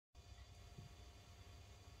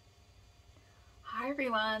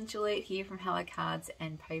everyone, Juliet here from Hello Cards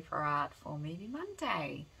and Paper Art for Movie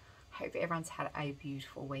Monday. Hope everyone's had a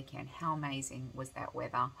beautiful weekend. How amazing was that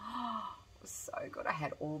weather? Oh, it was so good. I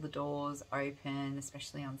had all the doors open,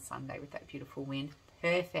 especially on Sunday with that beautiful wind.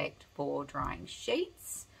 Perfect for drying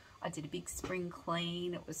sheets. I did a big spring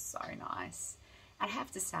clean. It was so nice. I'd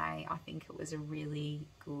have to say, I think it was a really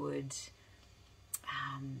good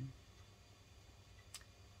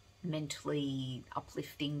mentally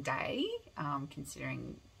uplifting day,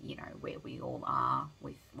 considering, you know, where we all are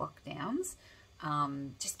with lockdowns.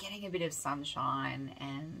 Just getting a bit of sunshine,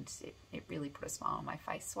 and it really put a smile on my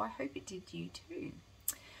face, so I hope it did you too.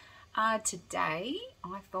 Today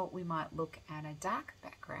I thought we might look at a dark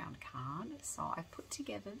background card, so I've put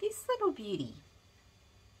together this little beauty.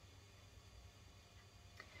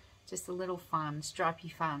 Just a little fun, stripey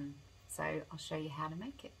fun, so I'll show you how to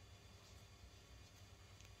make it.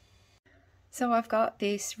 So I've got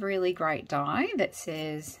this really great die that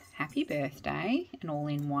says happy birthday, an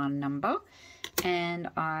all-in-one number, and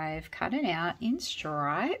I've cut it out in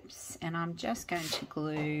stripes, and I'm just going to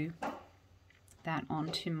glue that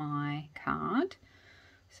onto my card.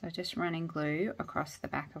 So just running glue across the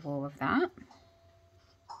back of all of that.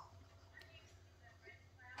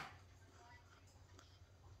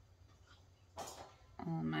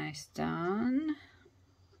 Almost done.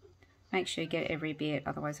 Make sure you get every bit,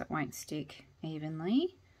 otherwise it won't stick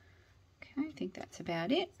evenly. Okay, I think that's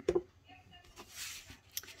about it.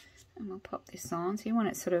 And we'll pop this on. So you want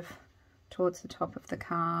it sort of towards the top of the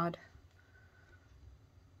card,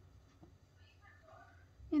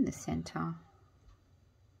 in the center.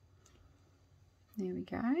 There we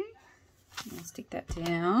go. I'll stick that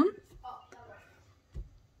down.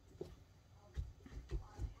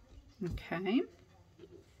 Okay.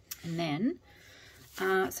 And then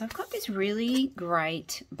so I've got this really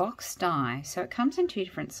great box die. So it comes in two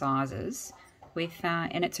different sizes with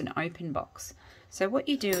and it's an open box. So what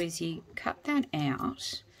you do is you cut that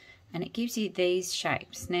out and it gives you these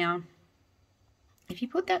shapes. Now if you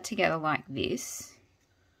put that together like this,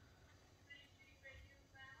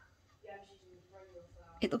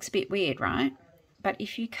 it looks a bit weird, right? But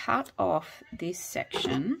if you cut off this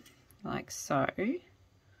section like so,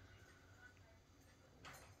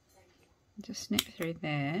 just snip through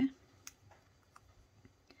there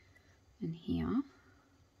and here.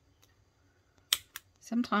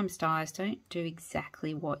 Sometimes dies don't do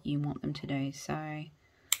exactly what you want them to do, so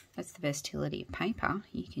that's the versatility of paper.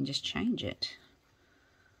 You can just change it.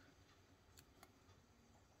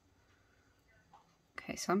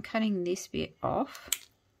 Okay, so I'm cutting this bit off.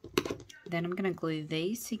 Then I'm going to glue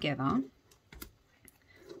these together,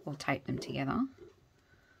 or tape them together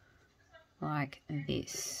like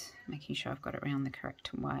this, making sure I've got it around the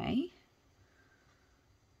correct way.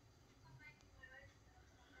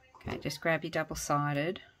 Okay, just grab your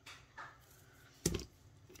double-sided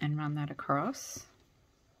and run that across.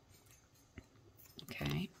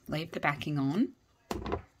 Okay, leave the backing on,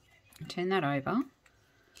 turn that over.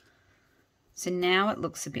 So now it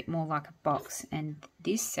looks a bit more like a box, and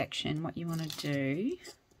this section, what you want to do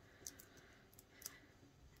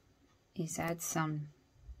is add some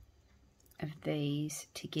of these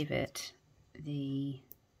to give it the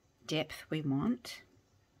depth we want,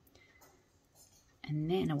 and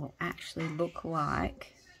then it will actually look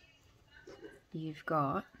like you've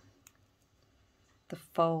got the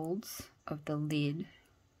folds of the lid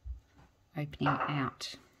opening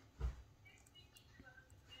out.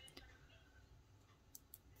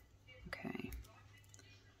 Okay,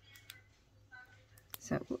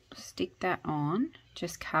 so stick that on,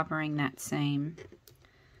 just covering that seam,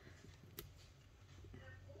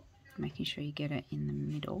 making sure you get it in the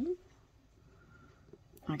middle.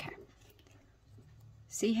 Okay,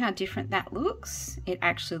 see how different that looks? It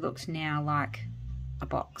actually looks now like a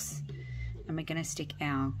box, and we're going to stick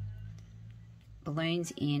our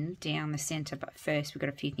balloons in down the center, but first we've got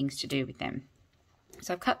a few things to do with them.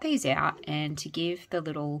 So I've cut these out, and to give the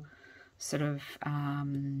little sort of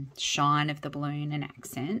shine of the balloon an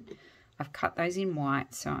accent, I've cut those in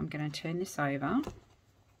white. So I'm going to turn this over.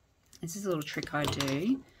 This is a little trick I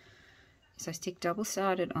do. So stick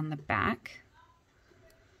double-sided on the back.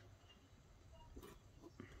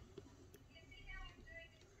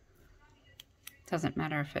 Doesn't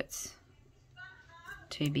matter if it's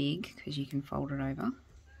too big, because you can fold it over.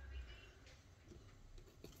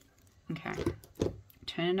 Okay,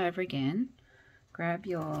 turn it over again. Grab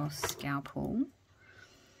your scalpel,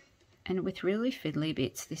 and with really fiddly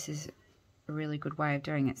bits, this is a really good way of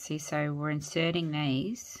doing it. See, so we're inserting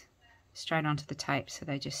these straight onto the tape so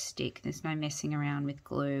they just stick. There's no messing around with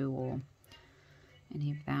glue or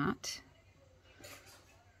any of that.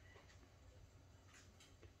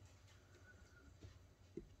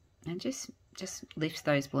 and just lifts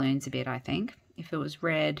those balloons a bit, I think. If it was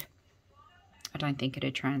red, I don't think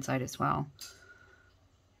it'd translate as well.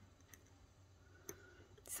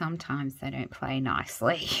 Sometimes they don't play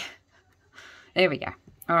nicely. There we go.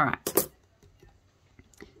 All right.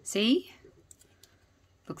 See?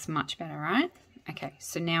 Looks much better, right? Okay,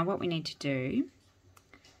 so now what we need to do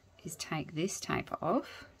is take this tape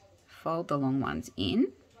off, fold the long ones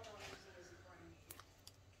in,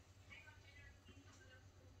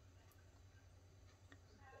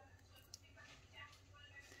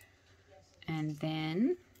 and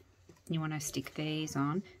then you want to stick these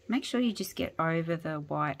on. Make sure you just get over the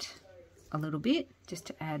white a little bit, just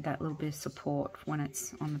to add that little bit of support when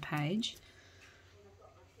it's on the page.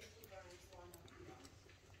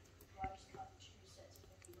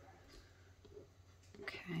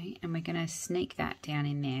 Okay, and we're going to sneak that down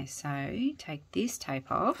in there. So take this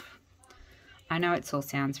tape off. I know it all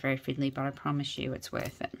sounds very fiddly, but I promise you it's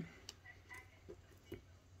worth it.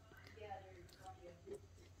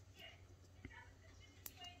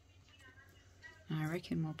 I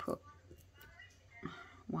reckon we'll put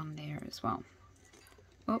one there as well.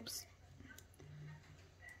 Oops.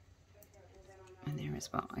 And there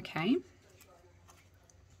as well, okay.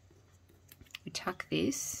 We tuck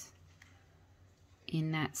this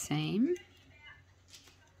in that seam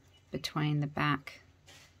between the back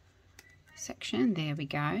section. There we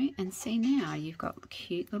go. And see, now you've got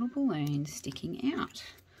cute little balloons sticking out.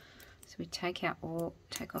 So we take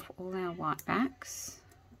off all our white backs.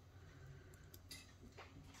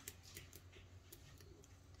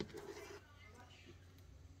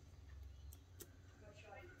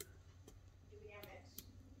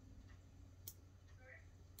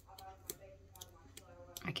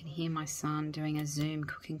 I can hear my son doing a Zoom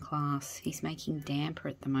cooking class. He's making damper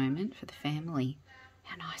at the moment for the family.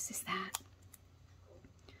 How nice is that?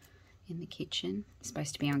 In the kitchen. He's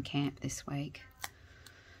supposed to be on camp this week,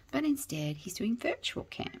 but instead he's doing virtual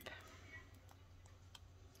camp.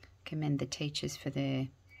 Commend the teachers for their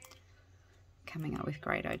coming up with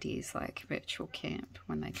great ideas like virtual camp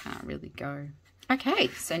when they can't really go. Okay,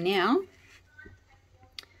 so now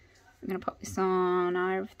I'm going to pop this on,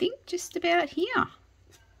 I think, just about here.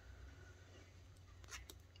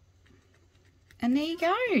 And there you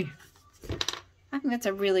go. I think that's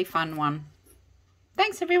a really fun one.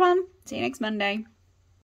 Thanks, everyone. See you next Monday.